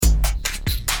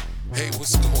Hey,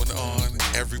 what's going on,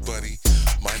 everybody?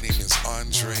 My name is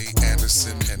Andre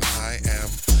Anderson, and I am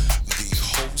the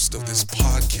host of this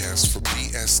podcast for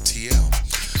BSTL.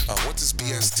 What does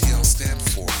BSTL stand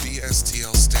for?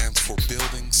 BSTL stands for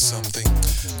Building Something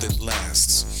That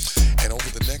Lasts. And over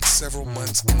the next several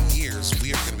months and years,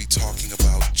 we are going to be talking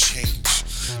about change.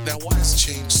 Now, why is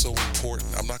change so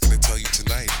important? I'm not going to tell you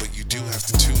tonight, but you do have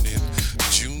to tune in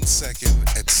June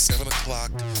 2nd at 7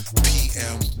 o'clock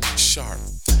p.m. sharp.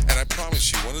 And I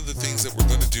promise you, one of the things that we're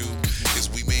going to do is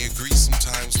we may agree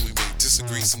sometimes, we may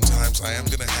disagree sometimes. I am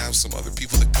going to have some other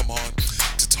people that come on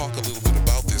to talk a little bit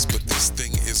about this, but this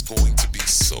thing is going to be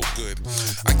so good.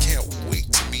 I can't wait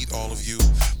to meet all of you.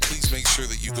 Please make sure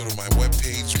that you go to my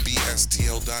webpage,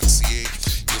 bstl.ca.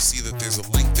 You'll see that there's a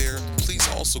link there. Please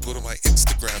also go to my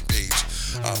Instagram page,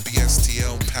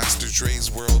 BSTL, Pastor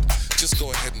Dre's World. Just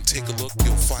go ahead and take a look.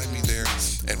 You'll find me there.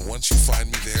 And once you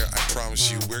find me there, I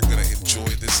promise you, we're going to enjoy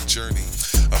this journey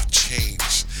of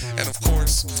change. And of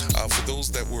course, for those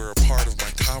that were a part of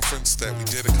my conference that we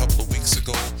did a couple of weeks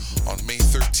ago on May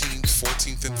 13th,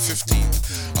 14th, and 15th,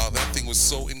 that thing was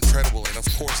so incredible. And of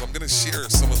course, I'm going to share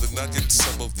some of the nuggets,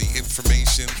 some of the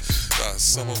information,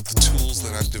 some of the tools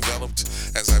that I've developed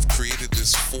as I've created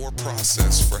this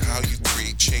process for how you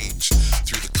create change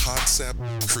through the concept,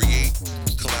 create,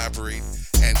 collaborate,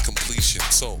 and completion.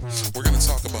 So we're going to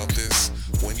talk about this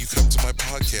when you come to my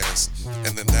podcast,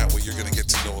 and then that way you're going to get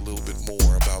to know a little bit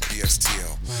more about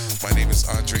BSTL. My name is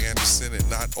Andre Anderson, and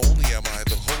not only am I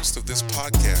the host of this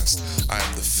podcast, I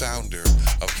am the founder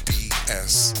of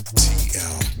BSTL.